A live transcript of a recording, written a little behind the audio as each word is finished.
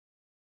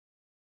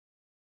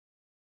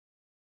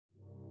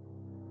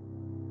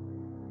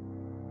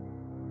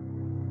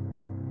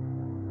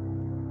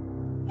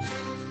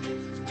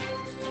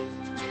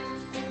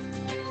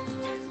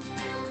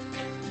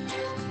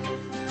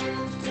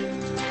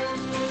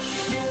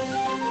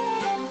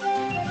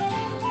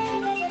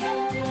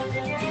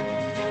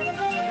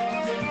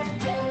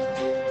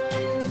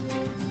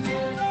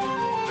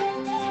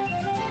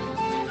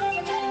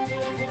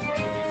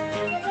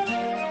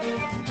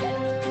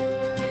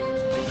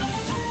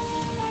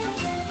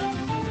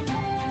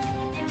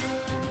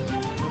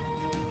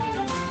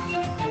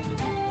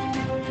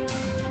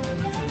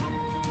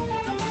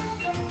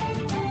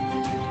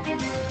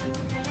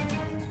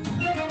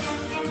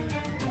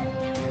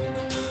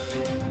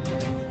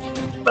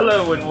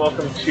Hello and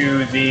welcome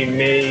to the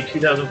May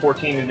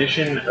 2014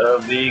 edition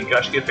of the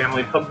Gaiscioch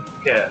Family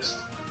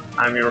Pubcast.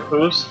 I'm your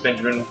host,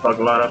 Benjamin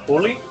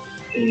Paglara-Foley,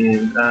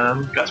 and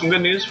got some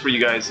good news for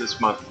you guys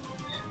this month.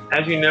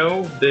 As you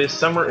know, the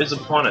summer is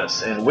upon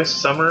us, and with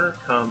summer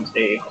comes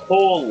a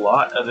whole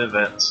lot of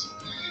events.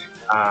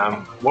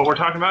 What we're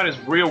talking about is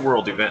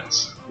real-world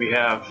events. We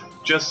have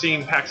just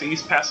seen PAX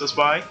East pass us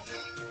by.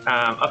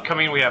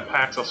 Upcoming, we have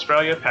PAX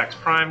Australia, PAX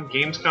Prime,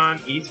 Gamescom,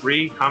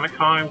 E3,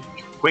 Comic-Con,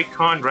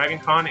 QuakeCon,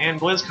 DragonCon, and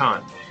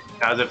BlizzCon.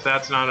 As if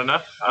that's not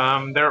enough,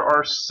 there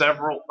are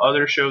several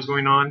other shows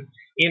going on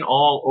in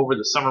all over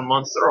the summer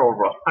months. There are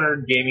over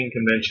 100 gaming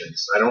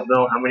conventions. I don't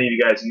know how many of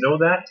you guys know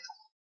that,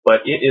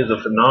 but it is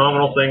a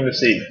phenomenal thing to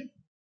see.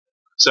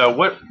 So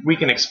what we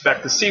can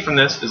expect to see from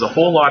this is a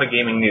whole lot of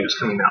gaming news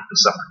coming out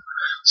this summer.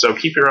 So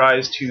keep your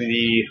eyes to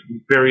the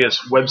various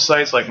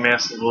websites like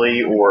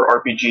Massively or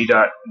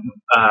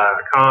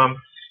RPG.com,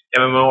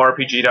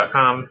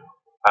 MMORPG.com.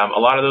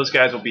 A lot of those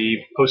guys will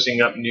be posting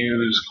up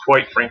news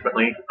quite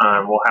frequently.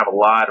 We'll have a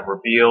lot of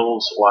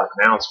reveals, a lot of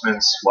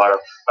announcements, a lot of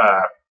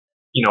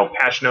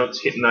patch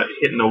notes hitting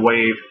the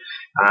wave.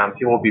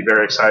 People will be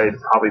very excited,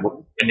 probably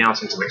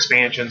announcing some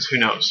expansions. Who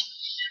knows?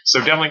 So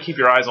definitely keep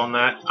your eyes on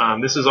that.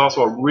 This is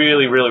also a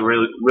really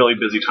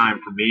busy time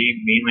for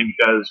me, mainly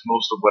because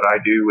most of what I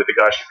do with the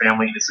Gaiscioch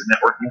family is the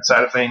networking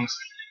side of things.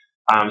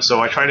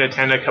 So I try to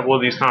attend a couple of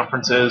these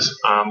conferences.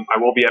 I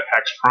will be at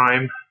PAX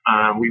Prime.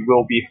 We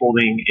will be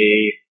holding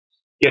a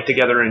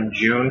get-together in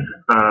June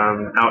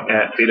out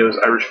at Fato's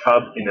Irish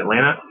Pub in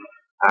Atlanta.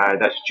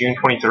 That's June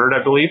 23rd,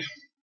 I believe,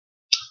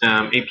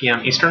 8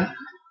 p.m. Eastern.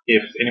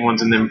 If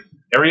anyone's in the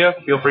area,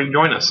 feel free to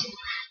join us.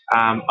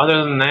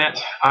 Other than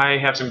that, I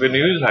have some good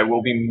news. I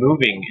will be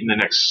moving in the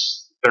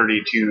next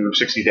 30 to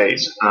 60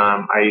 days.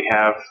 I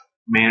have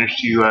managed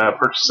to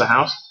purchase a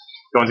house,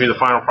 going through the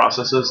final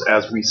processes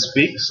as we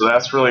speak, so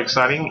that's really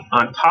exciting.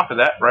 On top of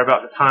that, right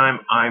about the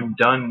time I'm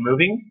done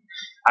moving,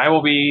 I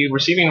will be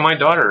receiving my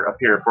daughter up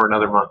here for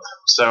another month.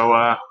 So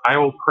I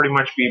will pretty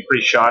much be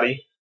pretty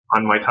shoddy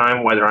on my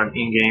time, whether I'm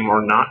in-game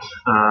or not.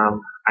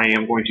 I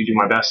am going to do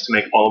my best to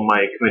make all of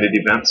my committed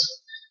events,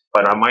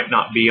 but I might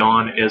not be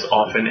on as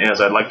often as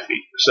I'd like to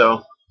be.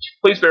 So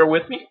please bear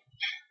with me.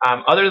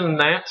 Other than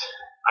that,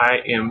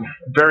 I am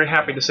very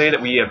happy to say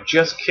that we have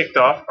just kicked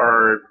off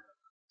our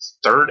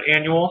third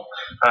annual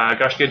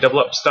Gaiscioch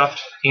Double Up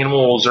Stuffed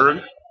Animal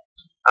Zerg.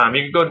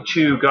 You can go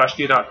to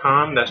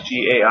gaiscioch.com, that's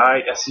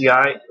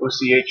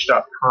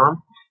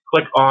GAISCIOCH.com,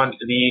 click on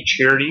the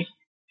charity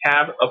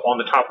tab up on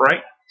the top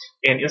right,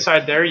 and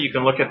inside there you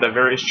can look at the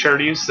various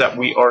charities that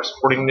we are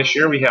supporting this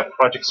year. We have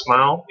Project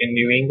Smile in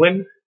New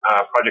England,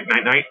 Project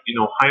Night Night in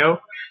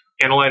Ohio,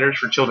 Analyzers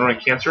for Children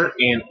with Cancer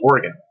in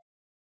Oregon.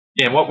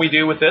 And what we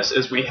do with this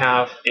is we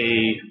have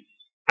a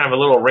kind of a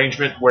little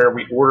arrangement where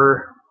we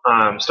order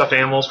stuffed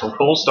animals from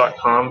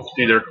Kohl's.com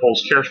through their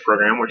Kohl's Cares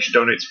program, which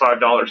donates $5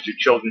 to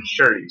children's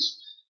charities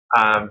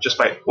just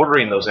by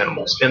ordering those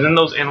animals. And then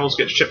those animals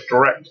get shipped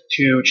direct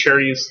to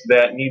charities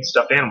that need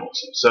stuffed animals.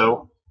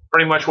 So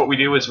pretty much what we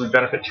do is we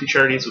benefit two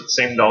charities with the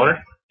same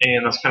dollar,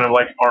 and that's kind of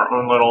like our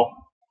own little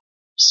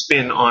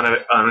spin on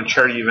a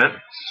charity event.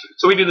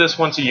 So we do this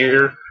once a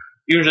year,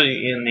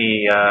 usually in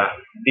the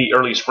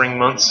early spring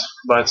months,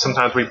 but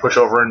sometimes we push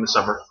over in the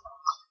summer.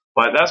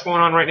 But that's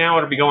going on right now.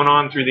 It'll be going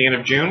on through the end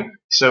of June.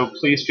 So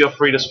please feel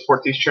free to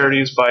support these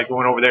charities by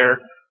going over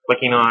there,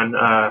 clicking on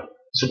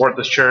support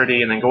this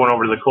charity, and then going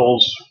over to the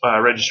Kohl's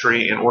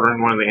registry and ordering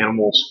one of the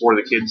animals for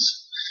the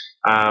kids.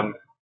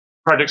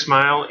 Project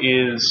Smile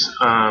is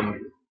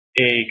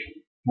a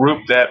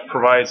group that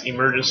provides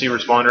emergency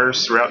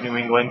responders throughout New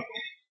England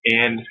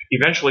and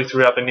eventually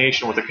throughout the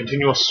nation with a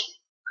continuous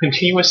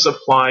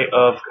supply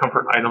of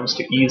comfort items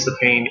to ease the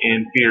pain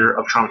and fear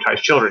of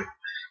traumatized children.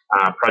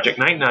 Project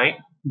Night Night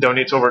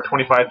donates over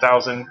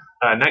 25,000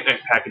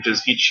 night-night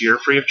packages each year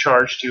free of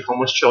charge to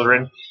homeless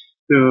children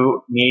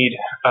who need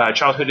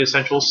childhood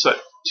essentials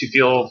to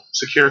feel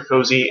secure,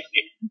 cozy,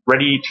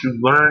 ready to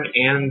learn,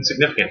 and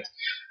significant.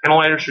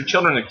 Analyzers for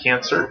Children with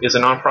Cancer is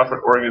a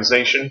nonprofit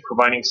organization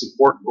providing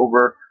support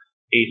over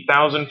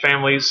 1,000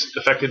 families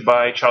affected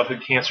by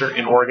childhood cancer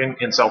in Oregon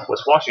and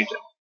Southwest Washington.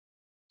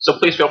 So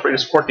please feel free to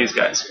support these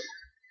guys.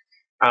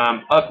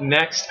 Up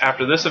next,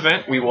 after this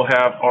event, we will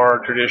have our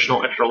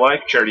traditional Extra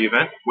Life charity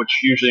event, which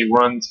usually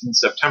runs in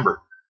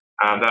September.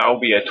 That will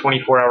be a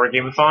 24-hour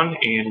game-a-thon,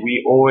 and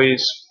we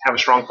always have a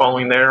strong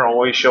following there,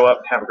 always show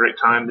up, have a great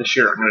time. This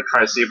year I'm going to try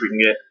to see if we can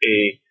get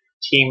a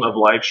team of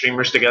live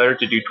streamers together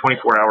to do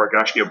 24-hour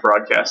Gaiscioch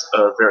broadcasts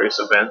of various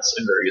events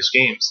and various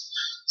games.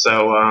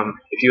 So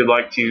if you would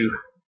like to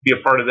be a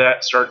part of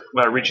that, start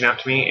reaching out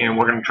to me, and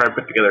we're going to try to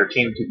put together a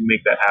team to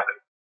make that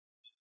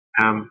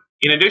happen.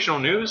 In additional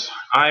news,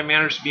 I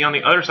managed to be on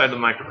the other side of the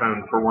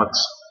microphone for once.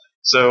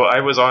 So I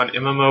was on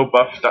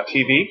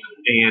MMOBuff.tv,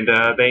 and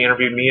they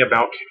interviewed me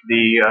about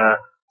the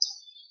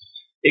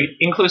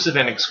inclusive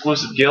and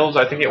exclusive guilds.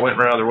 I think it went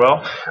rather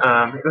well.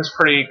 It was a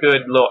pretty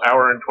good little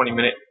hour and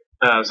 20-minute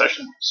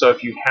session. So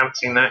if you haven't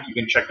seen that, you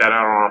can check that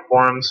out on our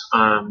forums.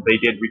 They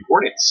did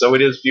record it, so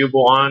it is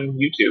viewable on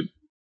YouTube.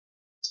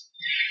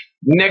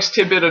 Next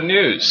tidbit of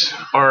news,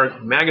 our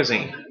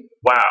magazine.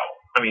 Wow.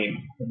 I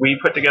mean, we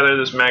put together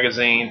this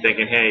magazine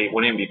thinking, hey,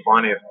 wouldn't it be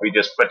fun if we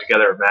just put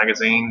together a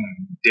magazine,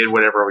 did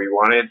whatever we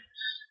wanted?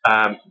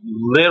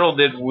 Little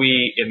did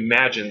we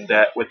imagine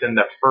that within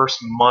the first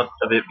month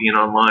of it being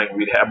online,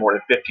 we'd have more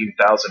than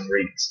 15,000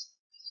 reads.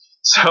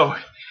 So,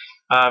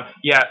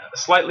 yeah,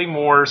 slightly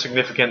more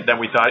significant than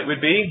we thought it would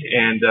be.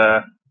 And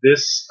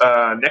this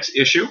next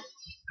issue,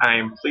 I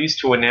am pleased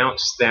to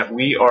announce that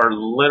we are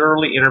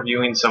literally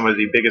interviewing some of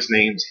the biggest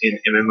names in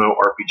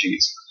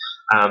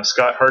MMORPGs.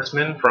 Scott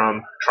Hartzman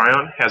from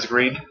Tryon has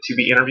agreed to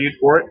be interviewed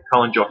for it.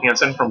 Colin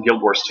Johansson from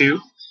Guild Wars 2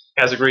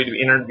 has agreed to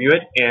interview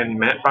it, and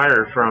Matt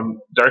Fire from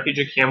Dark Age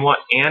of Camelot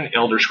and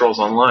Elder Scrolls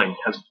Online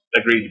has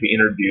agreed to be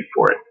interviewed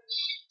for it.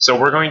 So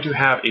we're going to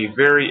have a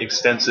very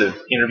extensive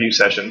interview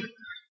session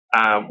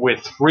with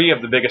three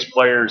of the biggest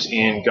players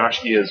in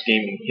Gaiscioch's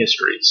gaming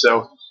history.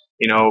 So,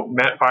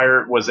 Matt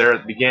Fire was there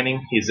at the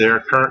beginning. He's there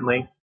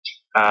currently.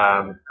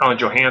 Colin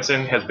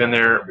Johansson has been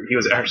there. He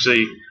was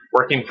actually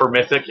working for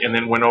Mythic and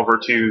then went over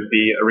to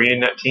the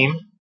ArenaNet team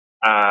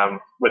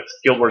with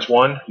Guild Wars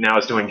 1. Now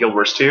is doing Guild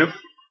Wars 2.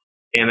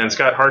 And then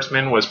Scott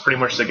Hartzman was pretty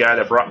much the guy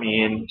that brought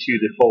me into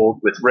the fold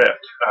with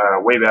Rift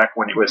way back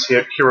when it was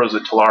Heroes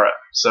of Talara.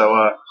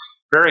 So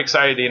very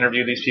excited to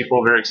interview these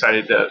people, very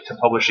excited to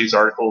publish these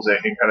articles and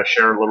kind of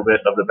share a little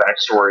bit of the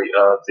backstory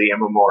of the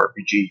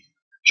MMORPG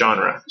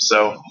genre.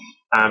 So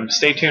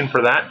stay tuned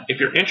for that. If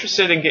you're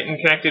interested in getting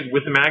connected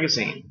with the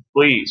magazine,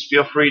 please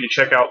feel free to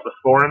check out the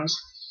forums.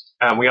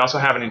 We also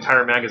have an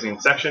entire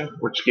magazine section,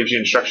 which gives you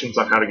instructions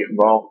on how to get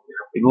involved.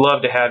 We'd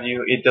love to have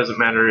you. It doesn't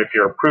matter if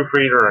you're a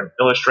proofreader, an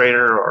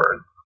illustrator,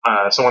 or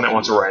someone that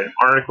wants to write an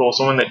article,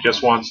 someone that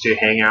just wants to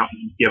hang out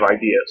and give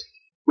ideas.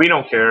 We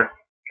don't care.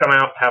 Come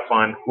out, have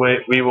fun.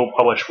 We will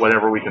publish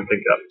whatever we can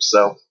think of.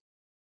 So,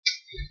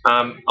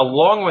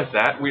 along with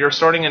that, we are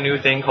starting a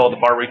new thing called the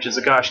Far Reaches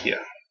of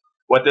Gaiscioch.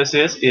 What this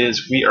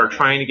is we are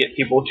trying to get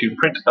people to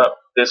print up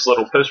this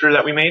little poster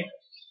that we made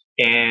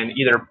and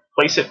either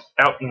place it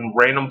out in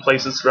random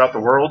places throughout the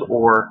world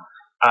or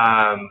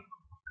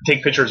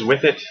take pictures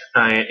with it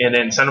and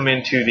then send them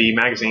into the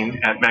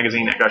magazine at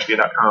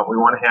magazine@gaiscioch.com. We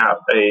want to have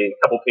a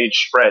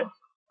couple-page spread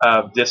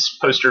of this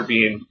poster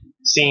being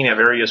seen at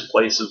various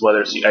places,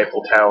 whether it's the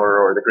Eiffel Tower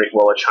or the Great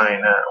Wall of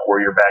China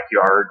or your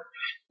backyard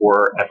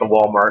or at the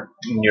Walmart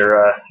in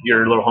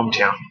your little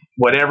hometown.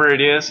 Whatever it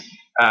is,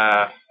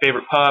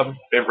 favorite pub,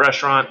 favorite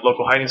restaurant,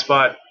 local hiding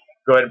spot,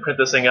 go ahead and print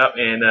this thing up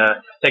and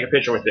take a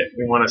picture with it.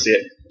 We want to see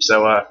it.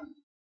 So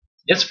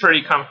it's a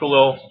pretty comical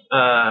little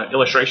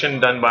illustration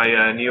done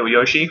by Neo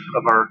Yoshi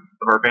of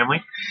our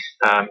family.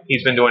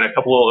 He's been doing a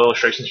couple little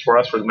illustrations for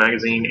us for the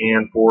magazine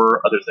and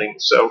for other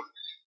things. So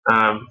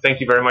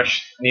thank you very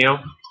much, Neo.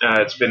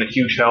 It's been a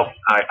huge help.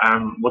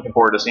 I'm looking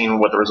forward to seeing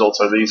what the results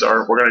of these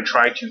are. We're going to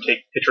try to take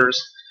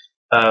pictures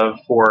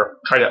or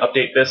try to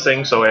update this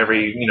thing. So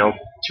every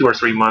 2 or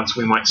 3 months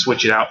we might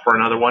switch it out for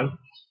another one,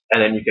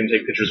 and then you can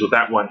take pictures with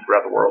that one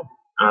throughout the world.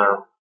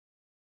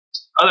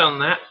 Other than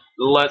that,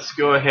 let's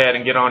go ahead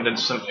and get on to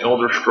some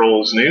Elder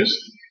Scrolls news.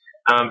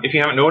 If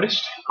you haven't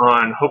noticed,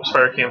 on Hope's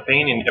Fire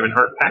campaign in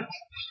Ebonheart Pact,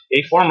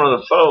 a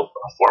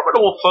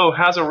formidable foe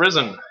has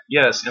arisen.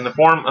 Yes, in the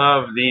form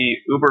of the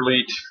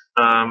uber-elite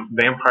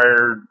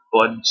vampire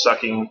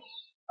blood-sucking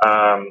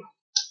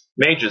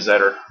mages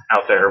that are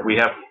out there. We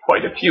have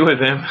quite a few of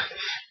them.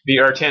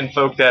 VR10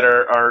 folk that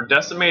are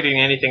decimating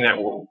anything that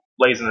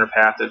lays in their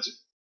path.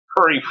 It's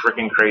pretty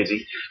freaking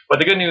crazy. But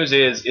the good news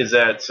is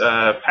that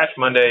Patch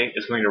Monday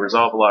is going to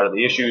resolve a lot of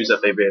the issues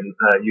that they've been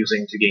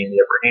using to gain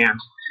the upper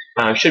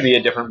hand. Should be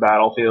a different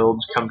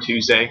battlefield come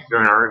Tuesday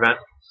during our event.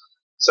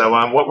 So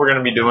what we're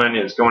going to be doing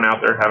is going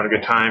out there, having a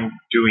good time,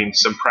 doing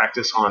some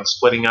practice on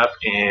splitting up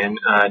and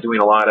doing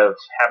a lot of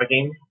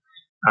havocing,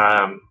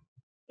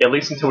 at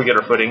least until we get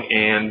our footing.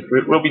 And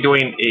we'll be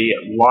doing a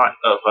lot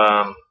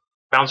of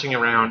bouncing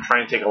around,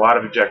 trying to take a lot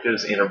of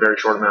objectives in a very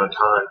short amount of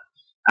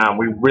time.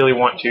 We really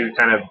want to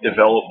kind of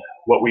develop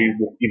what we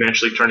will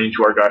eventually turn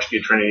into our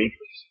Gaiscioch Trinity,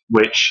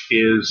 which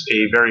is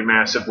a very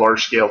massive,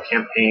 large-scale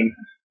campaign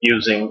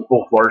using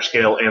both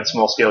large-scale and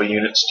small-scale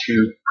units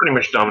to pretty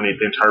much dominate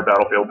the entire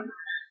battlefield.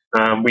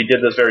 We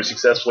did this very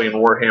successfully in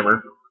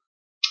Warhammer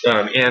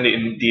and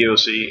in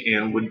DOC,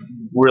 and would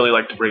really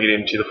like to bring it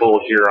into the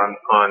fold here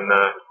on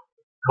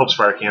Hope's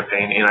Fire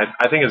campaign, and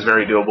I think it's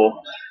very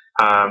doable.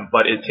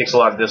 But it takes a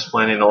lot of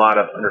discipline and a lot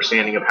of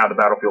understanding of how the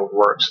battlefield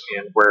works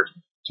and where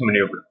to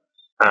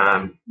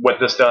maneuver. What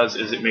this does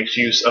is it makes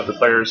use of the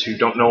players who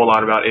don't know a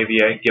lot about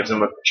AVA, gives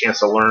them a chance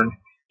to learn,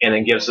 and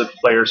then gives the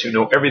players who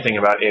know everything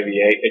about AVA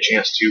a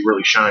chance to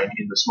really shine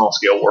in the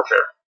small-scale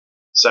warfare.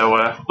 So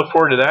look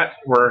forward to that.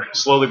 We're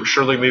slowly but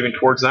surely moving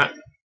towards that,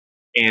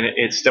 and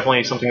it's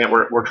definitely something that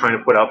we're trying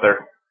to put out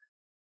there.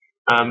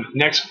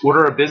 Next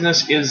order of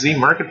business is the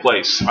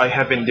marketplace. I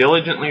have been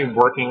diligently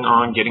working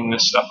on getting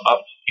this stuff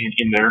up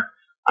in there.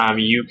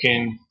 You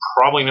can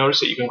probably notice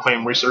that you can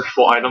claim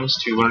researchable items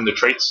to learn the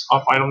traits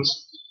off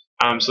items,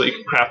 so that you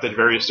can craft the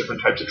various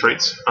different types of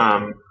traits.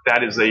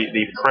 That is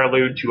the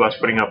prelude to us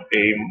putting up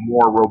a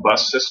more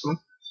robust system.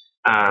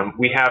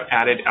 We have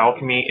added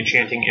alchemy,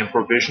 enchanting, and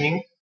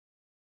provisioning.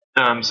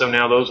 So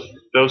now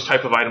those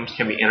type of items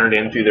can be entered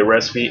in through the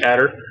recipe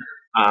adder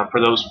for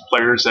those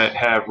players that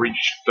have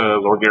reached the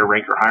Lorgear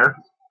rank or higher.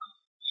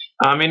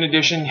 In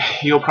addition,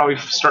 you'll probably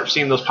start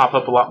seeing those pop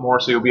up a lot more,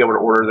 so you'll be able to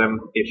order them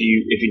if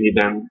you need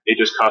them. It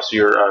just costs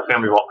your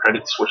family vault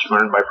credits, which you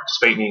earn by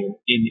participating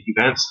in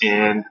events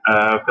and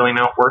filling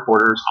out work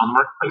orders on the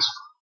marketplace.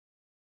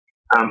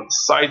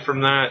 Aside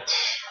from that,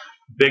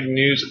 big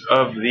news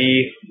of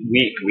the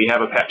week: we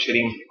have a patch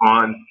hitting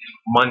on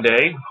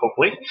Monday,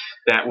 hopefully,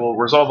 that will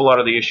resolve a lot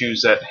of the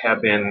issues that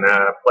have been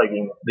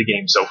plaguing the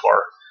game so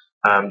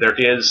far. There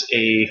is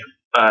a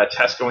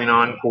test going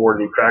on for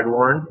the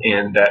Kraglorn,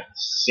 and that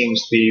seems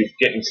to be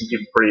getting some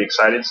people pretty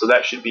excited, so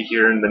that should be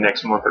here in the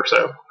next month or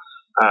so.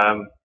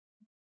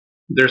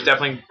 There's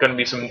definitely going to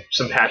be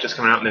some patches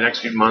coming out in the next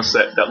few months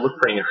that look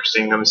pretty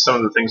interesting. I mean, some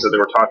of the things that they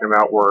were talking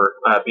about were,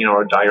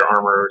 dire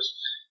armors,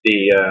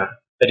 the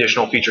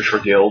additional features for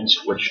guilds,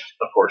 which,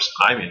 of course,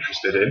 I'm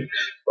interested in,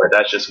 but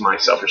that's just my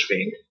selfish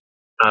being.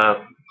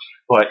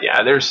 But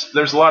yeah,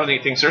 there's a lot of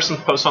neat things. There's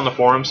some posts on the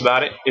forums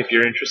about it if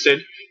you're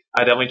interested.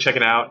 Definitely check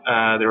it out.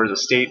 There was a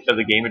state of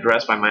the game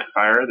address by Matt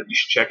Fire that you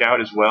should check out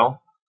as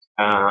well.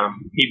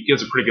 He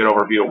gives a pretty good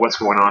overview of what's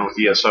going on with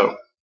ESO.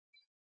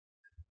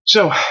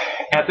 So,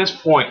 at this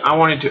point, I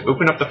wanted to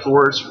open up the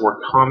floors for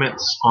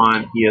comments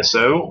on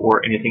ESO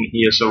or anything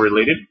ESO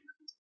related.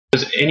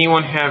 Does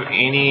anyone have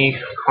any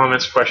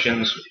comments,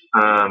 questions,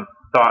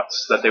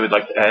 thoughts that they would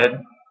like to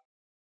add?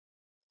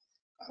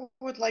 I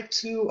would like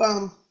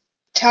to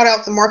tout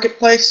out the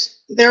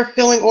marketplace. They're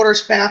filling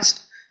orders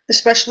fast,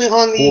 especially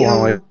on the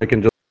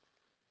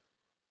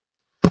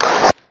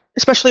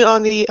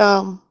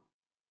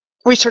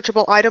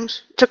researchable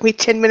items. It took me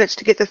 10 minutes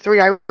to get the 3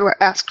 I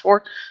asked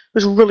for. It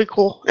was really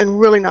cool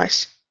and really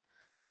nice.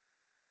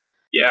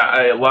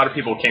 Yeah, a lot of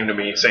people came to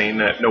me saying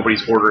that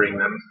nobody's ordering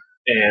them,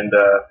 and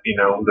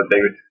that they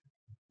would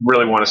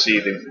really want to see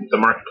the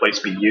marketplace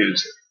be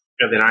used.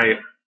 And then I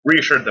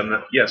reassured them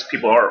that yes,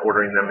 people are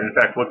ordering them. In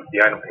fact, look at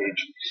the item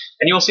page,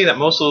 and you'll see that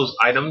most of those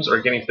items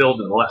are getting filled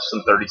in less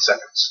than 30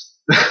 seconds.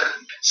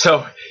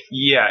 So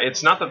yeah,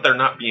 it's not that they're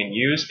not being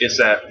used; it's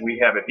that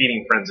we have a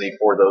feeding frenzy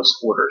for those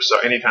orders. So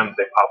anytime that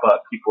they pop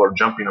up, people are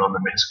jumping on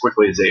them as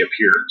quickly as they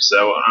appear.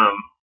 So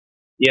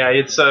yeah,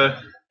 it's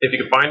if you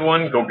can find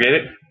one, go get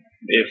it.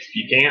 If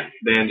you can't,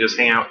 then just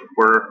hang out.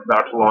 We're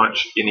about to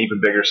launch an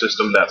even bigger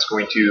system that's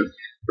going to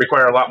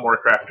require a lot more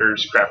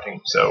crafters crafting.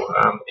 So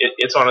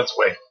it's on its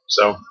way.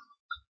 So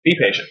be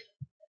patient.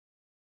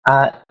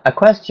 A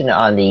question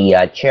on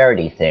the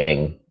charity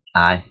thing.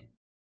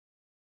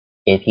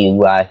 If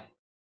you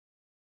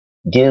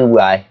do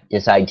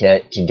decide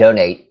to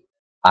donate,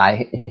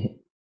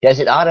 does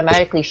it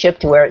automatically ship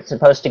to where it's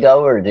supposed to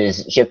go, or does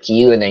it ship to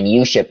you and then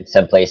you ship it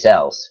someplace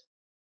else?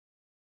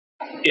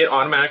 It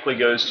automatically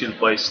goes to the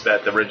place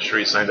that the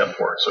registry is signed up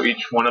for. So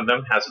each one of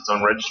them has its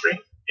own registry,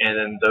 and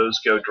then those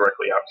go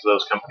directly out to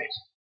those companies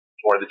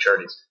or the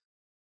charities.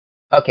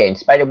 Okay,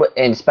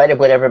 in spite of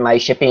whatever my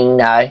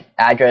shipping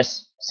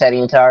address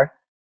settings are.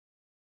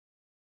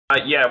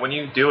 Yeah, when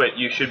you do it,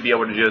 you should be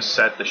able to just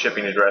set the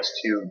shipping address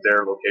to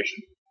their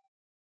location,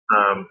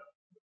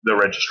 the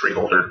registry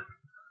holder.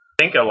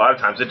 I think a lot of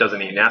times it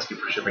doesn't even ask you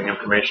for shipping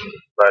information,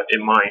 but it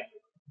might.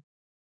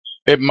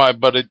 It might,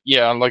 but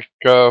like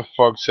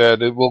Fog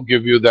said, it will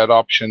give you that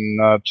option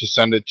to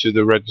send it to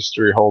the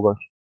registry holder.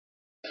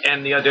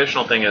 And the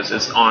additional thing is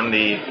on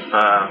the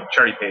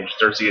charity page,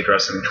 there's the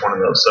address of each one of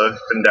those. So if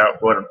in doubt,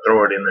 go ahead and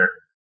throw it in there.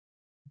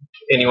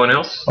 Anyone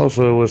else?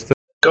 Also,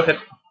 Go ahead.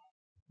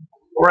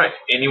 All right.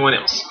 Anyone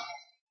else?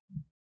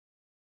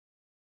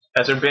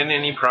 Has there been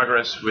any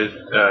progress with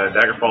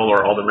Daggerfall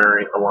or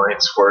Aldemary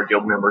Alliance for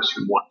guild members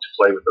who want to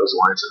play with those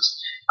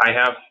alliances? I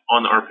have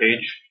on our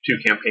page 2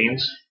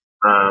 campaigns.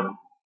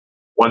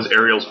 One's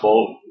Ariel's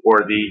Bolt for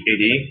the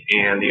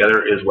AD, and the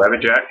other is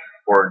Wabbit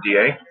for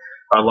DA,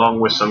 along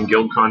with some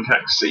guild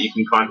contacts that you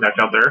can contact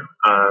out there.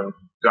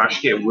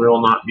 Gaiscioch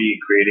will not be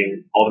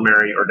creating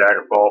Aldemary or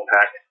Daggerfall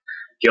pack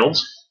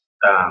guilds.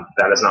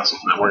 That is not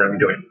something that we're going to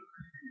be doing.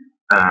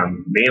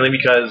 Mainly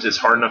because it's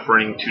hard enough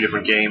running 2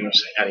 different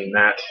games. Adding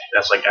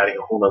that's like adding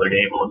a whole other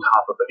game on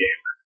top of the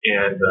game.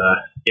 And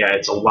yeah,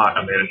 it's a lot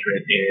of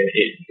management, and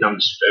it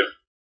becomes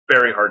a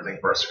very hard thing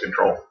for us to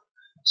control.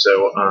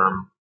 So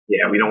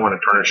yeah, we don't want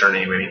to tarnish our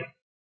name any.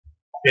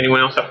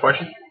 Anyone else have a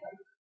question?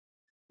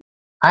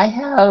 I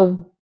have,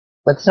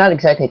 well, it's not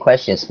exactly a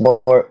question. It's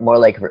more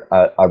like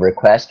a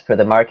request for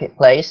the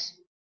marketplace.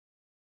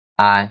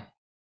 The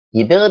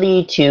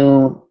ability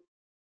to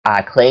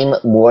claim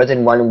more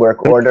than one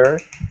work order.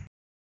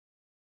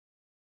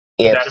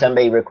 If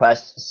somebody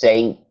requests,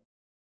 say,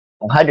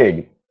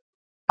 100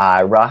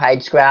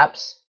 rawhide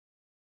scraps,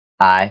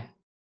 but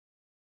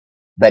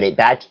it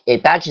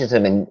batches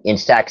them in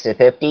stacks of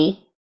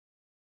 50.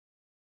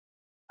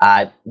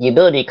 The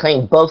ability to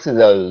claim both of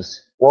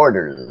those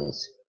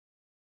orders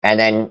and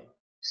then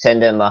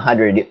send them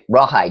 100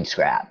 rawhide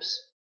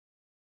scraps.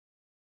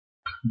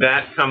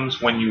 That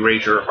comes when you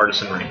raise your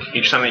artisan rank.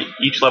 Each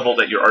level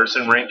that your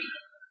artisan rank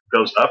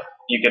goes up,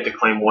 you get to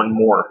claim one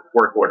more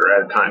work order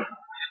at a time.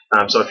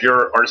 So if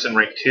you're artisan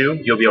rank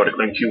 2, you'll be able to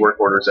claim 2 work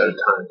orders at a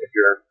time. If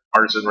you're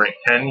artisan rank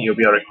 10, you'll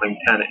be able to claim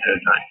 10 at a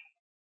time.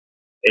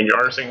 And your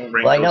artisan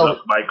rank goes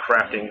up by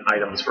crafting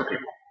items for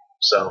people.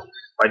 So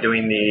by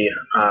doing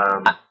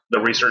the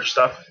research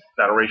stuff,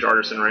 that'll raise your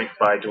artisan rank.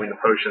 By doing the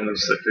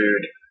potions, the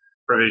food,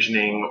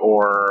 provisioning,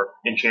 or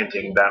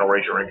enchanting, that'll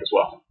raise your rank as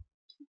well.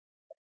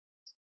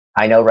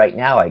 I know right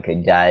now I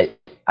could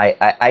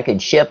I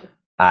could ship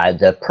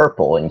the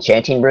purple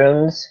enchanting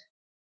runes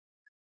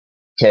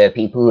to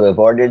people who have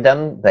ordered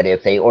them, but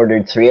if they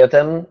ordered 3 of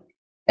them,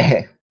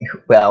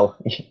 well,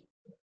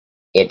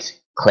 it's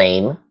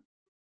claim,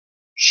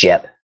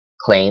 ship,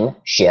 claim,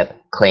 ship,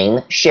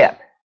 claim, ship.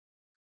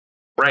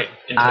 Right,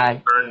 until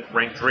you earn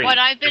rank 3. What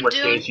I've been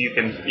doing, case you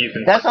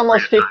can that's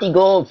almost 50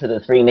 gold for the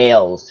 3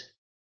 mails.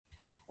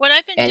 What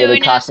I've been and doing it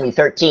would cost me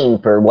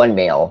 13 for 1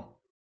 mail.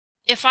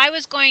 If I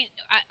was going,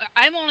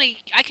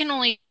 I can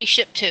only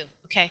ship 2.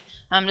 Okay,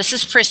 this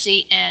is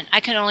Prissy, and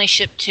I can only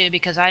ship 2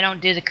 because I don't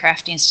do the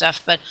crafting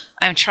stuff, but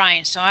I'm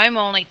trying, so I'm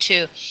only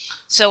 2.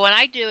 So what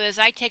I do is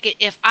I take it.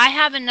 If I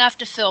have enough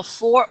to fill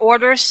 4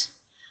 orders,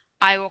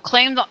 I will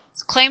claim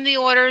the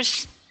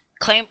orders,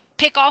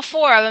 pick all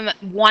 4 of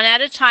them one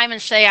at a time,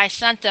 and say I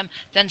sent them,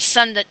 then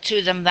send it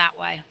to them that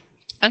way,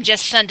 and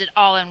just send it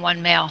all in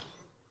 1 mail.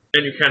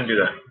 And you can do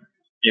that.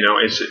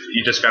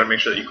 You just got to make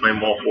sure that you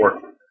claim all 4.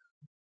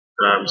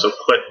 So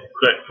click,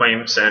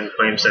 claim, send,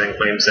 claim, send,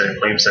 claim, send,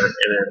 claim, send, and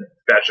then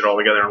batch it all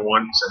together in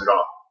one, send it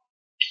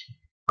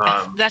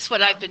off. That's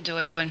what I've been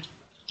doing.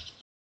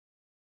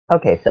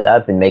 Okay, so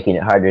I've been making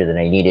it harder than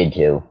I needed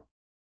to.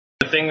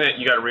 The thing that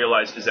you got to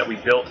realize is that we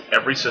built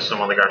every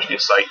system on the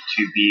Gaiscioch site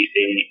to be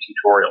a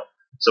tutorial.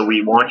 So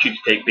we want you to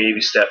take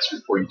baby steps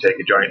before you take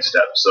a giant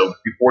step. So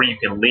before you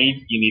can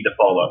lead, you need to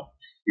follow.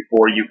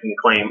 Before you can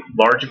claim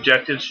large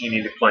objectives, you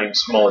need to claim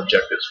small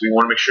objectives. We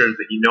want to make sure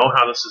that you know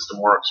how the system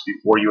works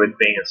before you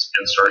advance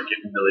and start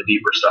getting into the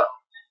deeper stuff.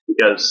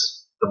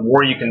 Because the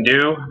more you can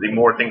do, the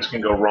more things can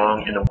go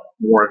wrong and the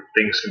more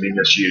things can be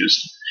misused.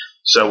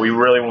 So we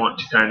really want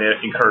to kind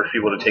of encourage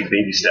people to take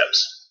baby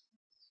steps.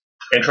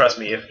 And trust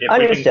me, if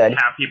we can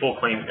have people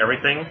claim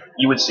everything,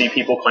 you would see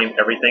people claim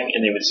everything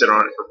and they would sit on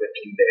it for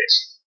 15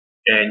 days.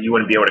 And you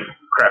wouldn't be able to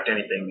craft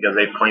anything because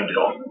they've claimed it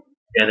all.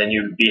 And then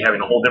you'd be having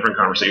a whole different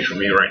conversation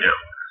with me right now.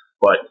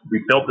 But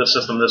we built the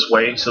system this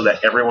way so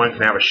that everyone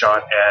can have a shot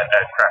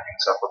at crafting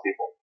stuff for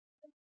people.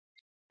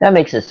 That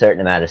makes a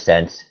certain amount of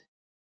sense.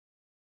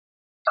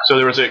 So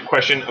there was a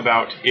question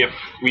about if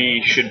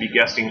we should be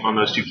guesting on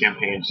those 2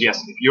 campaigns.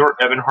 Yes, if you're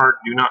Evanhart,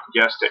 do not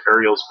guest at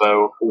Ariel's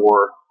Bow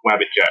or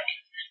Wabbitjack.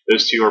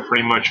 Those 2 are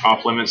pretty much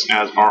off limits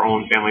as our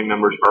own family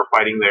members are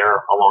fighting there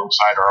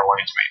alongside our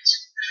alliance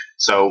mates.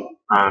 So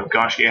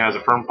Gaiscioch has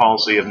a firm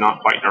policy of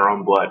not fighting our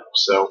own blood.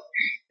 So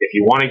if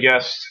you want to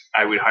guest,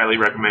 I would highly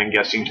recommend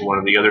guesting to one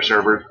of the other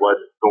servers,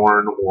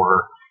 Bloodthorn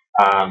or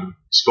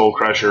Skull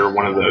Crusher,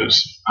 one of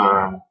those.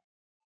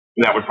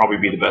 That would probably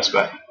be the best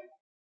bet.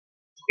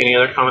 Any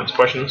other comments,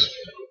 questions?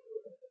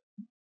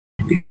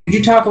 Could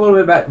you talk a little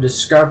bit about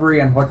Discovery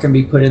and what can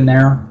be put in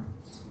there?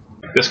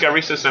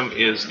 Discovery system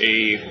is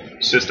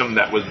a system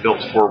that was built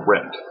for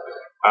Rift.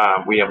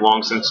 We have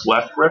long since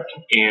left Rift,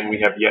 and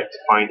we have yet to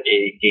find a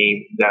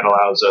game that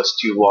allows us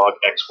to log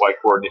XY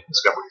coordinate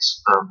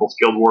discoveries. Both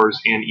Guild Wars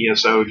and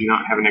ESO do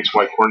not have an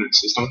XY coordinate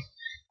system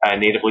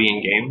natively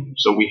in-game,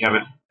 so we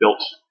haven't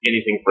built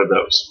anything for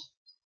those.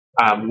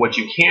 What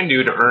you can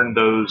do to earn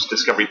those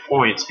discovery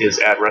points is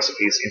add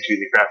recipes into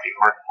the crafting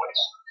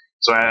marketplace.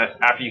 So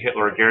after you hit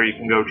Lord Gary, you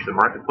can go to the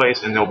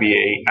marketplace, and there'll be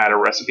a add a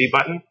recipe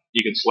button.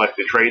 You can select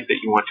the trade that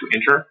you want to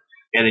enter,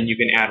 and then you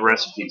can add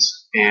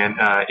recipes. And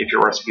if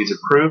your recipe is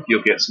approved,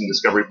 you'll get some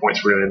discovery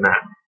points for doing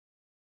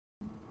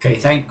that. Okay,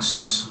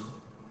 thanks.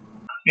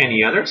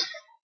 Any others?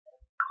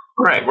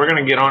 All right, we're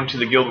going to get on to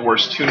the Guild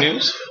Wars 2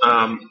 news.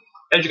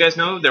 As you guys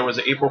know, there was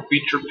an April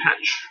feature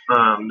patch.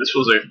 This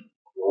was a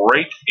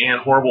great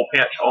and horrible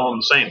patch all in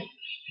the same.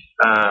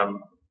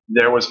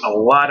 There was a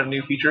lot of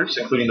new features,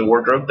 including the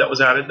wardrobe that was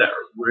added that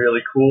are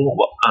really cool.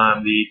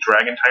 The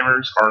dragon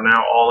timers are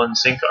now all in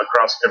sync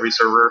across every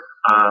server.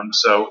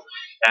 So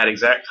at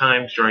exact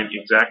times during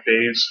exact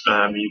days,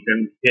 you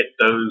can hit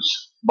those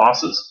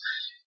bosses.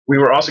 We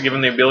were also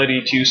given the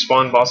ability to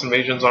spawn boss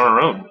invasions on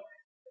our own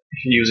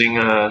using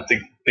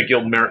the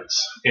guild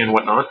merits and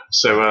whatnot.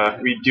 So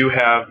we do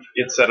have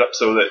it set up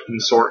so that in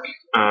Sork,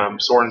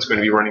 Soren's going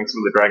to be running some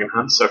of the dragon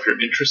hunts. So if you're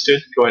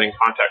interested, go ahead and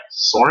contact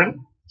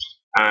Soren.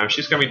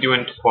 She's going to be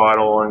doing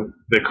Tequatl and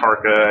the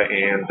Karka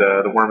and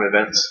the Worm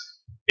events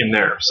in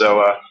there.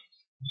 So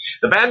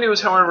the bad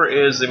news, however,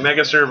 is the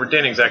Mega Server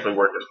didn't exactly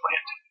work as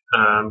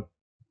planned.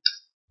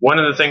 One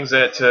of the things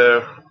that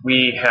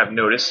we have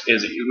noticed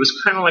is it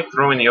was kind of like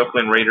throwing the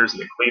Oakland Raiders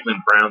and the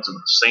Cleveland Browns in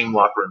the same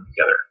locker room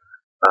together.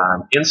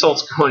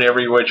 Insults going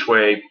every which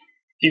way.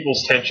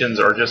 People's tensions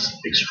are just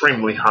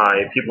extremely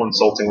high. People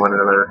insulting one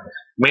another,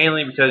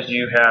 mainly because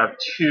you have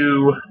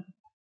two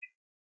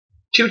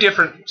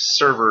different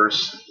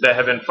servers that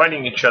have been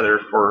fighting each other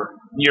for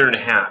a year and a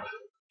half.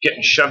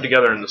 getting shoved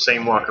together in the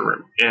same locker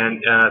room,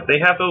 and they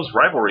have those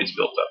rivalries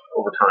built up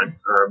over time.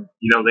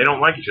 They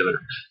don't like each other.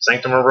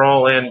 Sanctum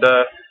Overall and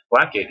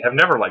Blackgate have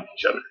never liked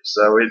each other,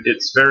 so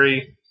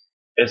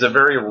it's a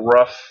very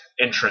rough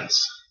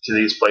entrance to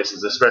these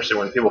places, especially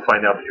when people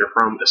find out that you're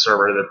from a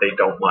server that they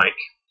don't like.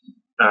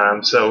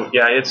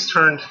 It's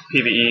turned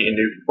PvE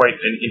into quite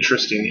an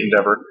interesting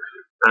endeavor.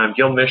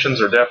 Guild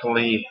missions are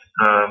definitely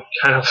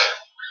kind of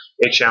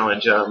a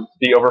challenge.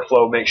 The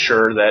overflow makes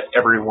sure that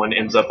everyone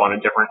ends up on a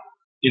different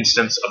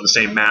instance of the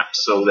same map,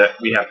 so that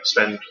we have to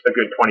spend a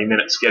good 20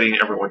 minutes getting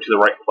everyone to the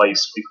right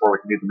place before we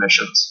can do the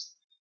missions.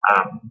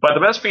 But the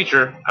best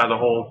feature of the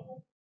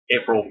whole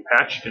April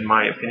patch, in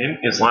my opinion,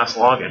 is last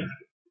login.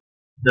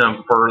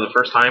 For the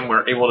first time,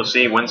 we're able to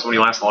see when somebody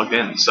last logged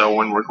in. So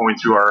when we're going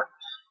through our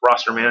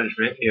roster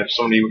management, if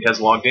somebody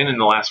has logged in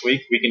the last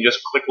week, we can just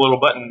click a little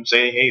button and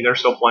say, hey, they're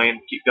still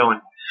playing, keep going.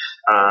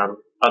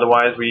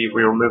 Otherwise, we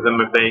remove them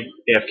if they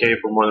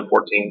AFK for more than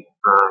 14.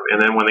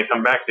 And then when they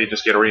come back, they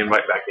just get a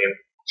re-invite back in.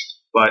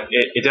 But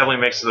it definitely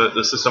makes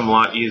the system a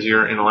lot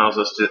easier and allows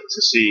us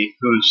to see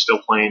who's still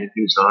playing and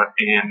who's not,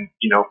 and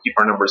keep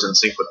our numbers in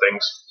sync with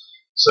things.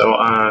 So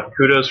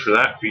kudos for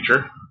that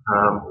feature.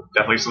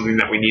 Definitely something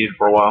that we needed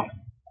for a while.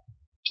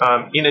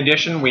 In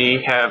addition,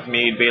 we have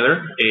made Baylor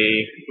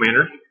a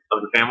commander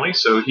of the family,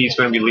 so he's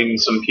going to be leading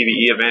some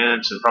PvE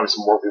events and probably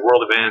some World v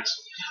World events.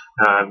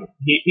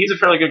 He's a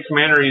fairly good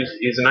commander.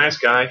 He's a nice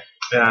guy,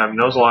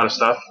 knows a lot of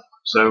stuff,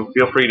 so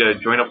feel free to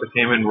join up with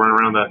him and run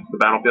around the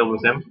battlefield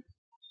with him.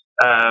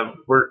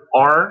 We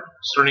are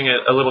starting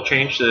a little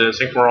change to the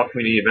Sanctum World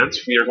community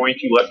events. We are going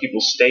to let people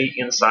stay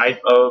inside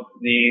of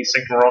the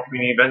Sanctum World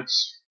community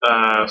events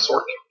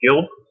sort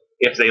guild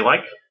if they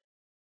like.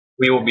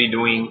 We will be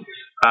doing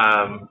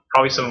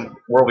probably some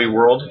World v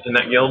World in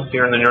that guild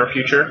here in the near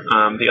future.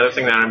 The other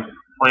thing that I'm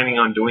planning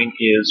on doing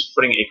is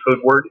putting a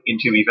code word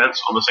into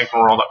events on the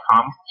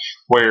sanctumworld.com,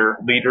 where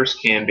leaders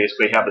can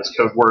basically have this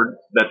code word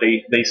that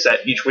they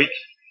set each week.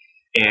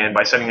 And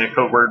by setting a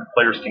code word,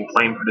 players can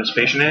claim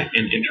participation in it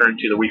and enter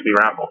into the weekly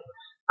raffle.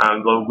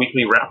 The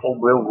weekly raffle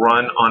will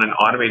run on an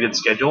automated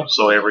schedule,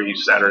 so every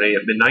Saturday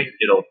at midnight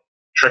it'll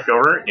trick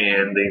over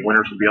and the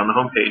winners will be on the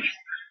homepage.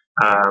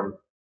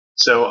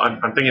 So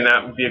I'm thinking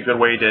that would be a good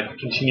way to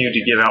continue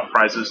to give out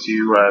prizes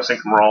to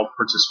Sanctum World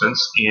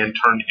participants and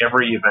turn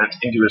every event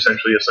into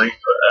essentially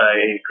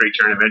a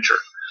Criterion adventure.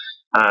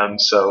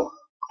 So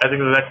I think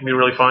that can be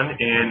really fun,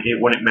 and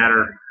it wouldn't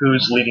matter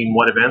who's leading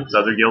what events.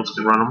 Other guilds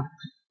can run them,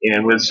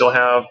 and we'd still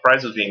have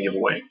prizes being given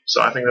away.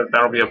 So I think that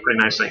that'll be a pretty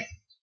nice thing.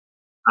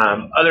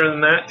 Other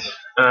than that,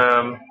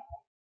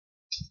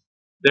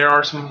 there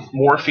are some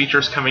more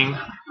features coming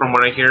from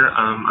what I hear.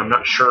 I'm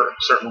not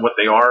certain what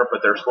they are,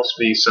 but there's supposed to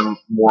be some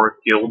more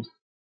guild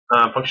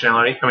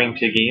functionality coming to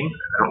game.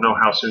 I don't know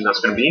how soon that's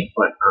going to be,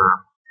 but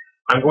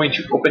I'm going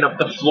to open up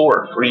the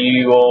floor for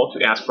you all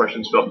to ask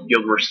questions about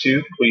Guild Wars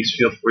 2. Please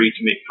feel free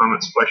to make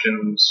comments,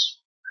 questions,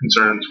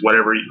 concerns,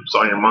 whatever is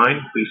on your mind.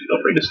 Please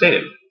feel free to state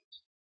it.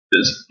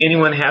 Does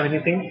anyone have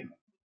anything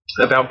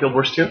about Guild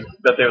Wars 2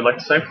 that they would like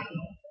to say?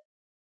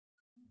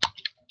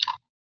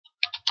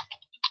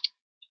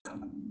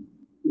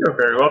 You're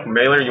very welcome.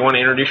 Baylor, you want to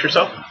introduce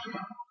yourself?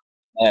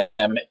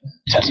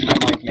 Test my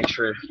mic, make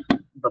sure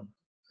the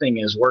thing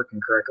is working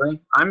correctly.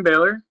 I'm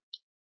Baylor.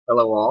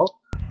 Hello, all.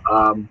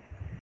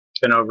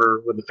 Been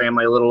over with the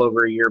family a little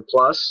over a year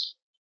plus.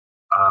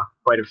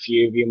 Quite a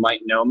few of you might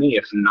know me.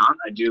 If not,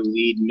 I do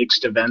lead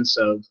mixed events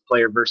of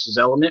Player versus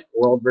Element,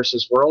 World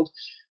versus World,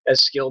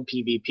 as skilled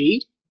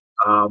PvP.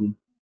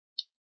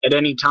 At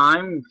any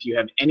time, if you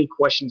have any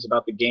questions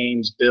about the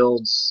game's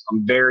builds,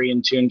 I'm very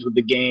in tune with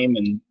the game,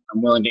 and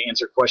I'm willing to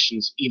answer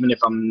questions even if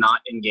I'm not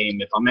in game.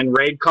 If I'm in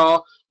raid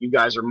call, you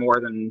guys are more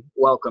than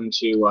welcome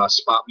to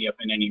spot me up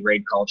in any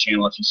raid call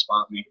channel if you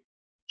spot me.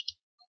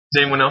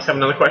 Does anyone else have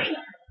another question?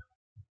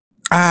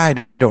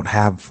 I don't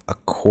have a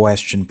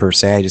question per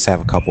se. I just have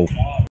a couple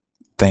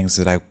things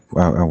that I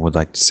would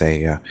like to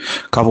say. A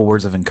couple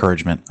words of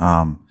encouragement.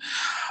 I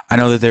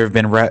know that there have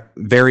been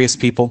various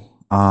people,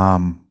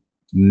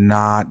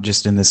 not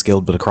just in this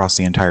guild, but across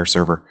the entire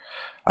server,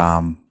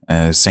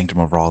 Sanctum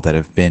Overall, that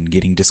have been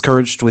getting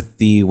discouraged with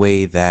the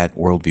way that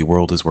World v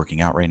World is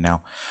working out right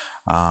now.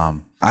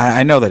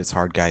 I know that it's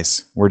hard,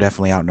 guys. We're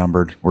definitely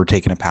outnumbered. We're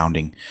taking a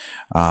pounding.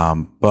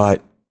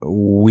 But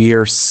we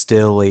are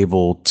still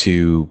able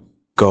to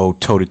go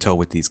toe-to-toe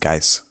with these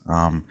guys.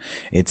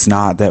 It's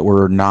not that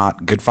we're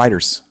not good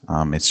fighters.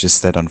 It's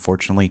just that,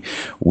 unfortunately,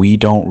 we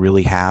don't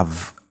really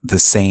have the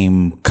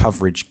same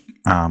coverage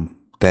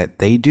that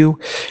they do,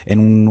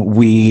 and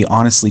we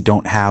honestly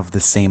don't have the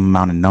same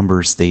amount of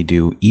numbers they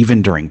do,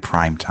 even during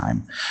prime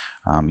time.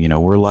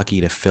 We're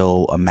lucky to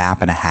fill a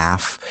map and a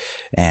half,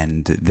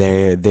 and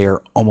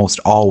they're almost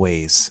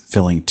always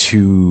filling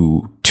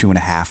two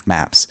 2.5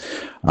 maps.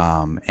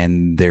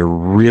 And they're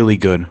really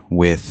good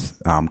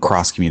with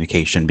cross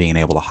communication, being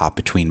able to hop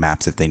between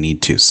maps if they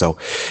need to. So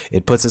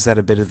it puts us at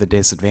a bit of a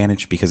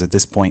disadvantage because at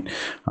this point,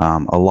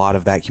 a lot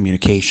of that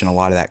communication, a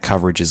lot of that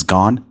coverage is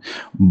gone.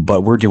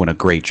 But we're doing a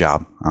great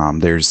job.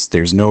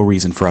 There's no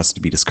reason for us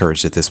to be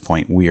discouraged at this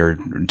point. We are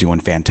doing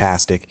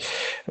fantastic.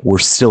 We're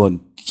still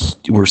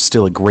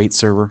a great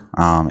server,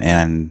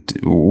 and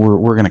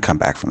we're going to come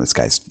back from this,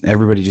 guys.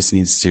 Everybody just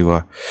needs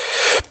to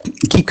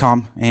keep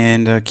calm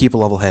and keep a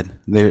level head.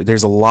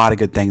 There's a lot of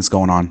good things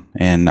going on,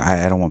 and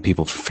I don't want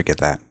people to forget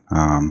that.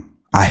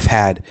 I've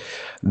had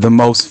the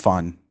most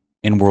fun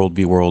in World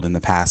v. World in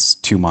the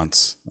past 2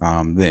 months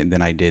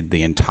than I did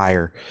the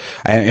entire.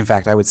 In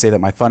fact, I would say that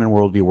my fun in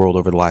World v. World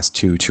over the last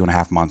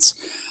 2.5 months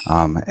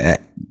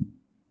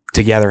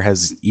together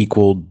has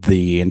equaled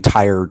the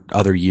entire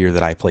other year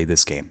that I played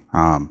this game.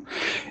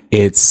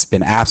 It's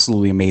been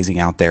absolutely amazing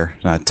out there.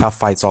 Tough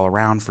fights all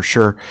around for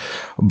sure,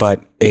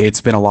 but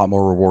it's been a lot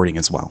more rewarding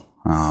as well.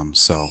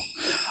 So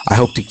I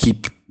hope to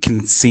keep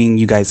seeing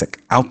you guys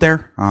out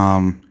there.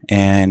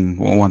 And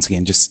once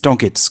again, just don't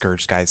get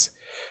discouraged, guys.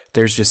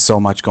 There's just so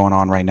much going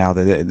on right now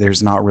that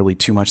there's not really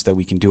too much that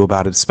we can do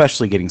about it,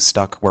 especially getting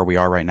stuck where we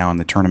are right now in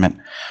the tournament.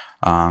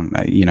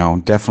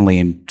 Definitely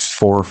in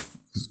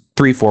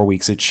 3-4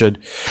 weeks, it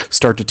should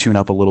start to tune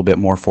up a little bit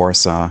more for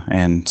us.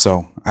 And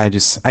so I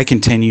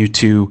continue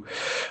to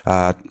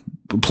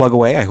plug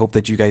away. I hope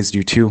that you guys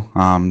do too.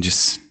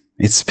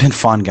 It's been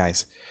fun,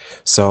 guys.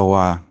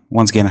 So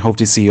once again, I hope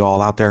to see you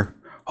all out there.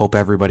 Hope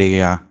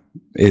everybody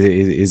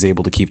is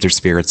able to keep their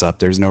spirits up.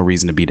 There's no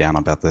reason to be down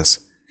about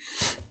this.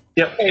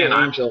 Yep, and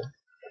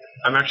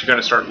I'm actually going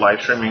to start live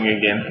streaming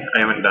again. I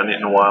haven't done it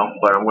in a while,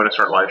 but I'm going to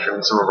start live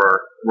streaming some of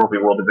our World v.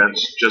 World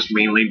events, just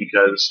mainly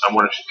because I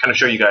want to kind of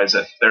show you guys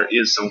that there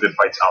is some good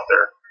fights out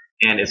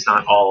there, and it's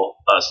not all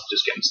us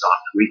just getting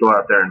stomped. We go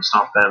out there and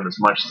stomp them as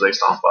much as they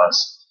stomp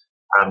us.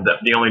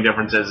 The only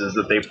difference is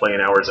that they play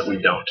in hours that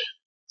we don't.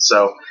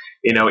 So,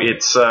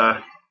 it's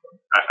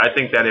I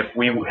think that if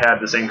we had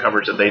the same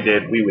coverage that they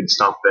did, we would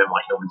stomp them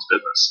like nobody's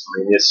business. I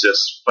mean, it's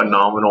just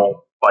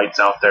phenomenal fights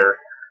out there.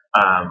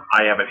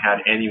 I haven't had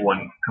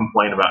anyone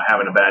complain about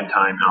having a bad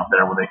time out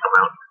there when they come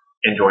out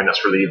and join us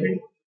for the evening.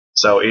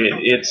 So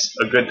it's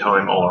a good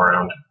time all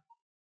around.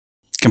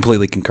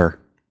 Completely concur.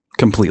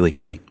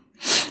 Completely.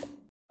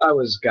 I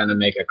was going to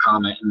make a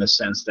comment in the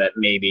sense that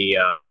maybe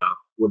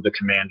with the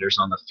commanders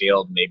on the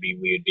field, maybe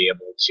we would be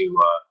able to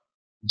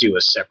do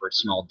a separate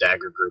small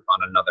dagger group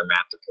on another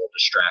map to pull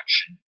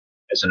distraction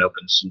as an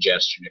open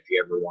suggestion if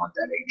you ever want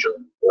that, Angel,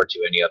 or to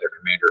any other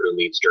commander who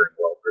leads during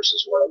World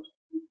versus World.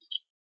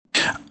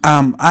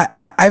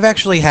 I've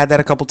actually had that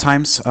a couple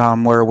times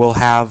where we'll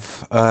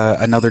have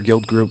another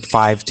guild group,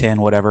 5,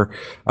 10, whatever,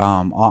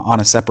 on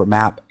a separate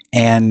map,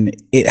 and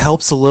it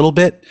helps a little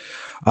bit,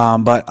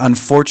 but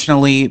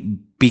unfortunately,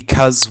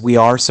 because we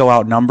are so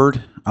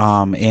outnumbered,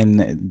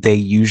 and they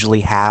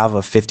usually have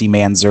a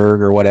 50-man Zerg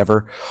or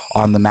whatever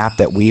on the map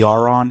that we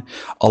are on,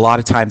 a lot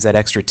of times that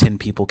extra 10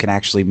 people can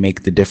actually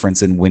make the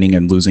difference in winning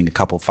and losing a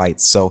couple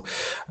fights. So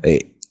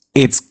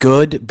it's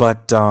good,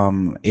 but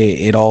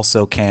it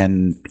also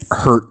can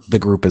hurt the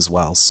group as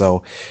well.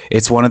 So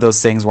it's one of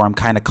those things where I'm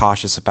kind of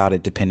cautious about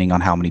it depending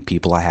on how many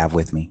people I have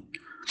with me.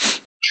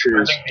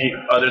 True. I think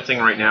the other thing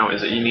right now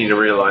is that you need to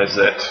realize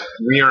that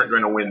we aren't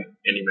going to win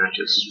any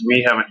matches.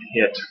 We haven't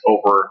hit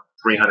over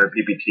 300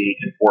 PPT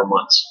in 4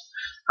 months.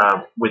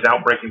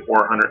 Without breaking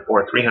 400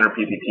 or 300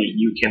 PPT,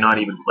 you cannot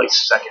even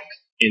place second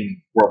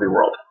in World v.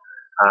 World.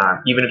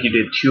 Even if you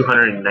did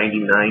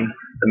 299,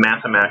 the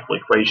mathematical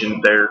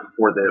equation there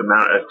for the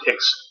amount of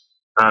ticks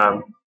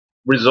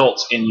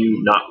results in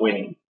you not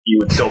winning. You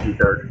would still be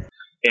third.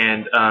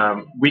 And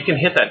we can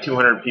hit that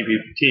 200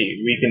 PPT.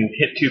 We can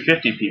hit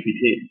 250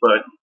 PPT,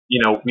 but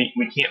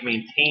we can't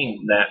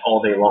maintain that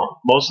all day long.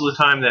 Most of the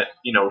time that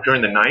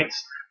during the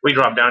nights we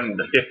drop down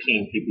into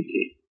 15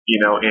 PPT.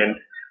 And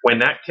when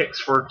that ticks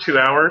for 2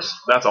 hours,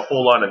 that's a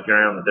whole lot of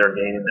ground that they're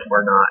gaining that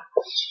we're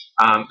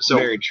not. So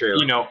very true.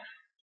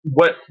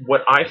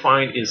 What I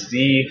find is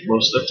the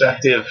most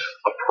effective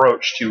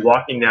approach to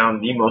locking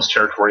down the most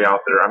territory out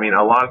there. I mean,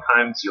 a lot of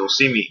times you'll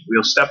see me,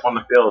 we'll step on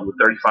the field with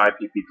 35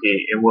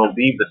 PPT and we'll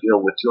leave the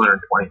field with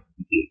 220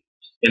 PPT.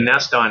 And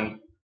that's done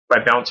by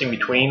bouncing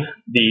between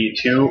the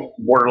two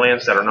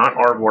borderlands that are not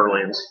our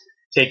borderlands,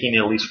 taking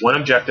at least one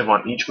objective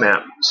on each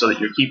map so that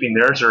you're keeping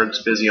their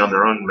Zergs busy on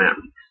their own map.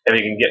 If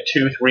you can get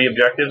 2-3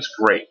 objectives,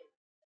 great.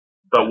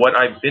 But what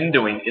I've been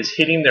doing is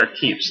hitting their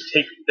keeps.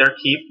 Take their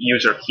keep,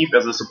 use their keep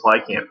as a supply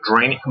camp,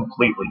 drain it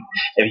completely.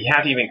 If you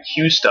have to even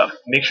queue stuff,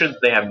 make sure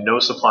that they have no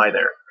supply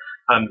there.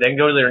 Then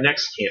go to their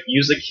next camp.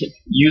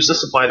 Use the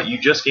supply that you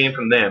just gained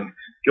from them.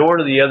 Go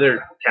to the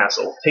other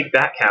castle. Take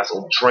that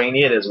castle. Drain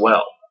it as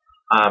well.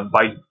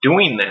 By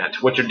doing that,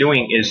 what you're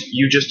doing is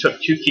you just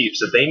took 2 keeps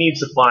that they need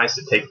supplies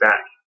to take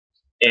back.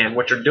 And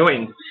what you're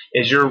doing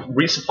is you're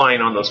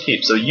resupplying on those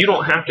keeps. So you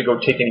don't have to go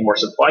take any more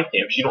supply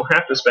camps. You don't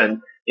have to spend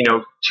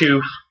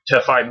 2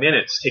 to 5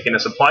 minutes taking a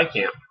supply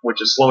camp,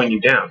 which is slowing you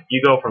down.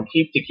 You go from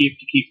keep to keep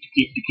to keep to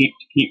keep to keep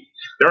to keep.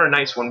 There are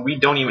nights when we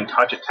don't even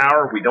touch a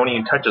tower, we don't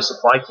even touch a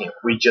supply camp.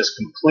 We just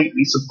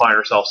completely supply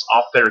ourselves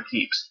off their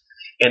keeps.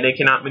 And they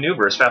cannot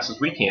maneuver as fast as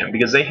we can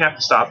because they have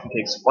to stop and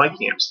take supply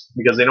camps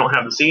because they don't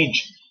have the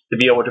siege to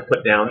be able to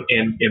put down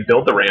and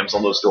build the rams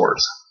on those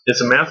doors.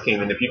 It's a math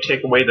game, and if you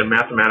take away the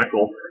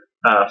mathematical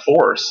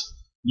force,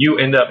 you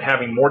end up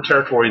having more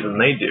territory than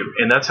they do.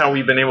 And that's how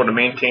we've been able to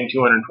maintain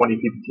 220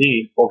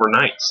 PPT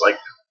overnights. Like,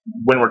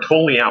 when we're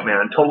totally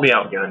outmanned, totally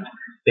outgunned,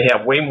 they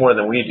have way more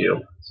than we do.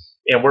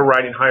 And we're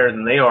riding higher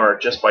than they are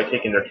just by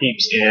taking their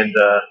keeps and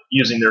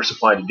using their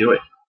supply to do it.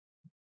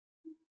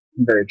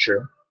 Very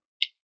true.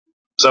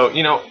 So,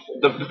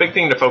 the big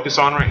thing to focus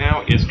on right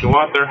now is go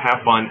out there,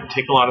 have fun,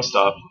 take a lot of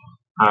stuff,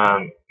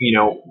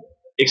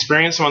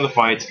 experience some of the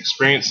fights,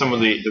 experience some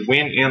of the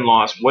win and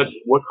loss. What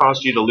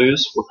caused you to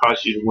lose? What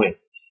caused you to win?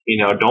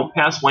 Don't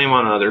pass blame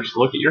on others.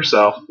 Look at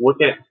yourself. Look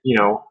at,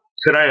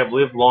 could I have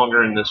lived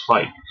longer in this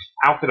fight?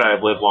 How could I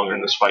have lived longer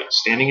in this fight?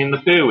 Standing in the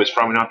poo is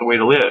probably not the way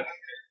to live.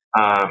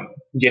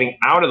 Getting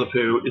out of the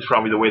poo is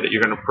probably the way that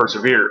you're going to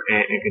persevere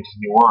and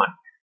continue on.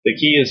 The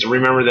key is to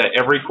remember that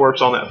every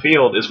corpse on that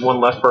field is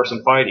one less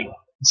person fighting.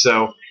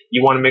 So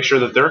you want to make sure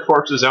that their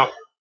corpses out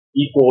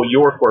equal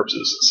your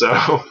corpses.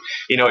 So,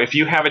 if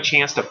you have a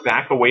chance to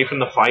back away from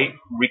the fight,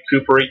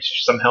 recuperate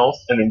some health,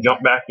 and then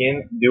jump back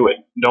in, do it.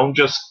 Don't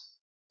just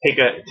take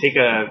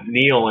a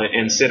kneel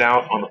and sit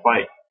out on the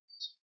fight.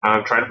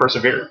 Try to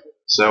persevere.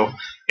 So,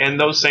 and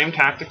those same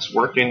tactics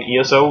work in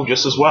ESO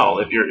just as well.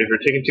 If you're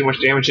taking too much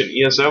damage in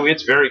ESO,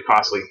 it's very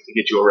costly to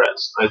get you a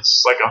res.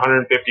 It's like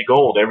 150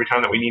 gold every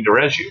time that we need to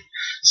res you.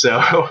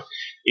 So,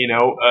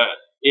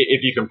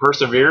 if you can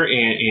persevere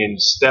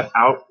and step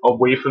out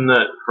away from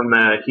the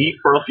heat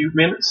for a few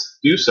minutes,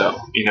 do so.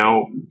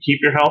 Keep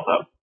your health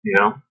up.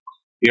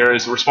 You're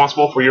as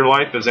responsible for your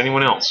life as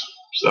anyone else.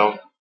 So,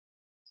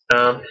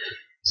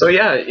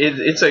 yeah,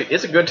 it's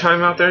a good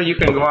time out there. You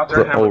can go out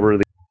there and have a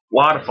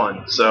lot of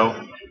fun. So,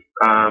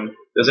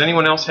 does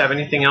anyone else have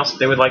anything else that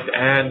they would like to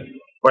add?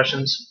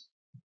 Questions?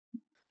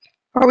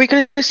 Are we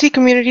going to see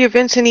community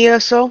events in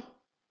ESO?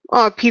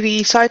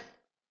 PvE side?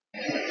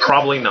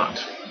 Probably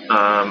not.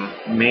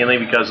 Mainly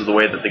because of the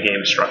way that the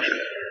game is structured.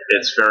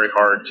 It's very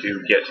hard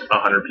to get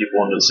 100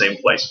 people into the same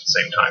place at the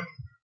same time.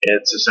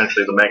 It's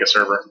essentially the mega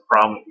server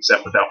problem,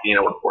 except without being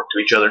able to port to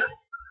each other.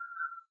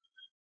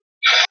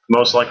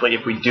 Most likely,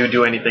 if we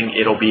do anything,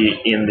 it'll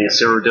be in the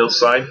Cyrodiil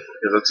side,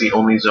 because it's the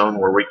only zone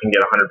where we can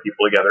get 100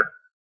 people together.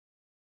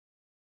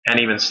 And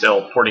even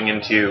still, porting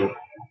into,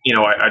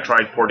 I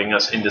tried porting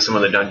us into some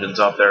of the dungeons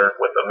out there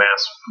with a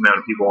mass amount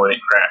of people, and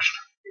it crashed.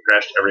 It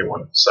crashed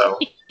everyone. So,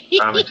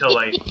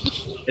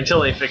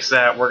 until they fix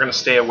that, we're going to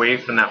stay away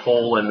from that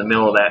hole in the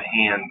middle of that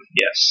hand.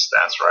 Yes,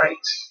 that's right.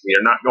 We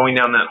are not going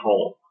down that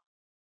hole.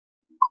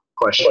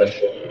 Question.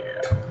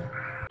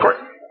 Court.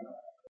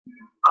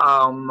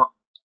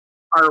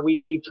 Are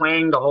we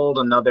planning to hold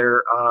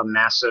another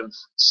massive,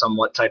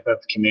 somewhat type of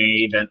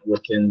community event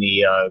within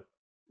the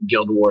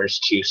Guild Wars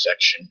 2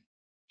 section?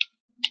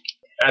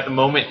 At the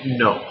moment,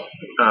 no.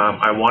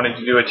 I wanted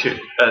to do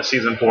a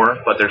Season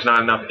 4, but there's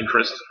not enough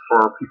interest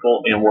for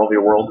people in World v.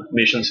 World.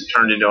 Missions have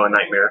turned into a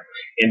nightmare,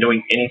 and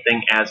doing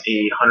anything as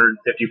a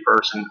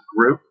 150-person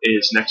group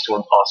is next to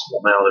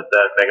impossible now that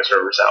the mega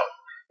server's out.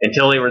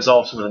 Until they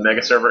resolve some of the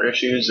mega server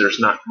issues, there's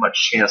not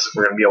much chance that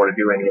we're going to be able to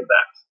do any of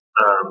that.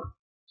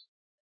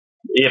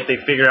 If they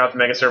figure out the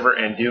mega server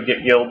and do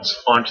get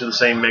guilds onto the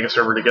same mega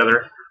server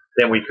together,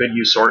 then we could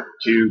use sort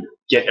to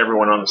get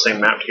everyone on the same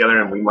map together,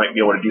 and we might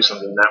be able to do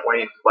something that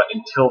way. But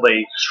until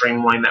they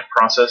streamline that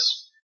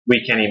process,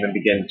 we can't even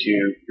begin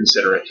to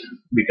consider it,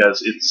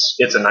 because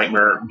it's a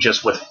nightmare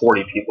just with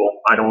 40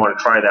 people. I don't want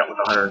to try that with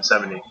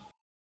 170.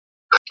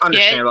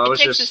 Understandable. It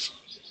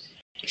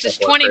takes us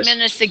 20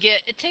 minutes to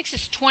get. It takes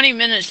us 20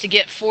 minutes to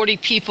get 40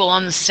 people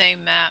on the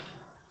same map.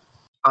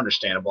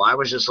 Understandable. I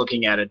was just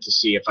looking at it to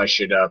see if I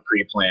should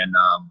pre-plan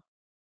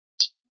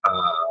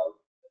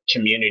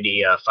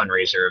community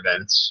fundraiser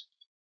events.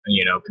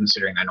 And,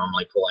 considering I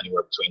normally pull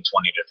anywhere between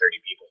 20 to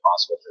 30 people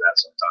possible for that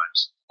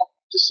sometimes,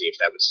 to see if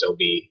that would still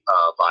be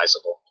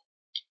viable.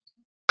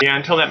 Yeah,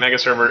 until that mega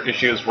server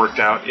issue is worked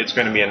out, it's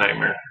going to be a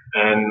nightmare.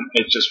 And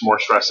it's just more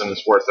stress than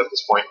it's worth at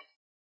this point.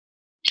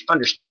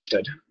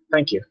 Understood.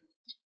 Thank you.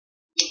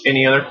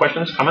 Any other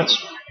questions, comments?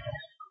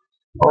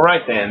 All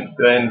right, then.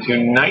 Then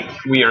tonight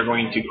we are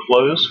going to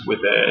close with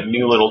a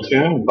new little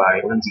tune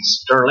by Lindsey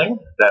Sterling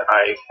that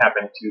I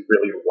happen to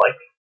really like.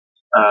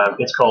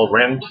 It's called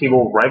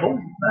Roundtable Rival.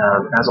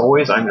 As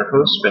always, I'm your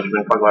host,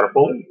 Benjamin Pugwater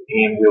Foley,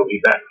 and we'll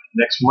be back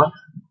next month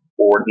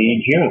for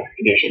the June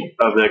edition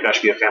of the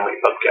Gaiscioch Family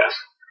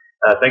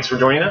Pubcast. Thanks for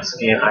joining us,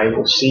 and I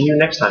will see you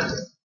next time.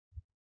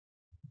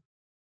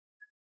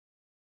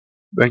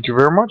 Thank you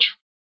very much.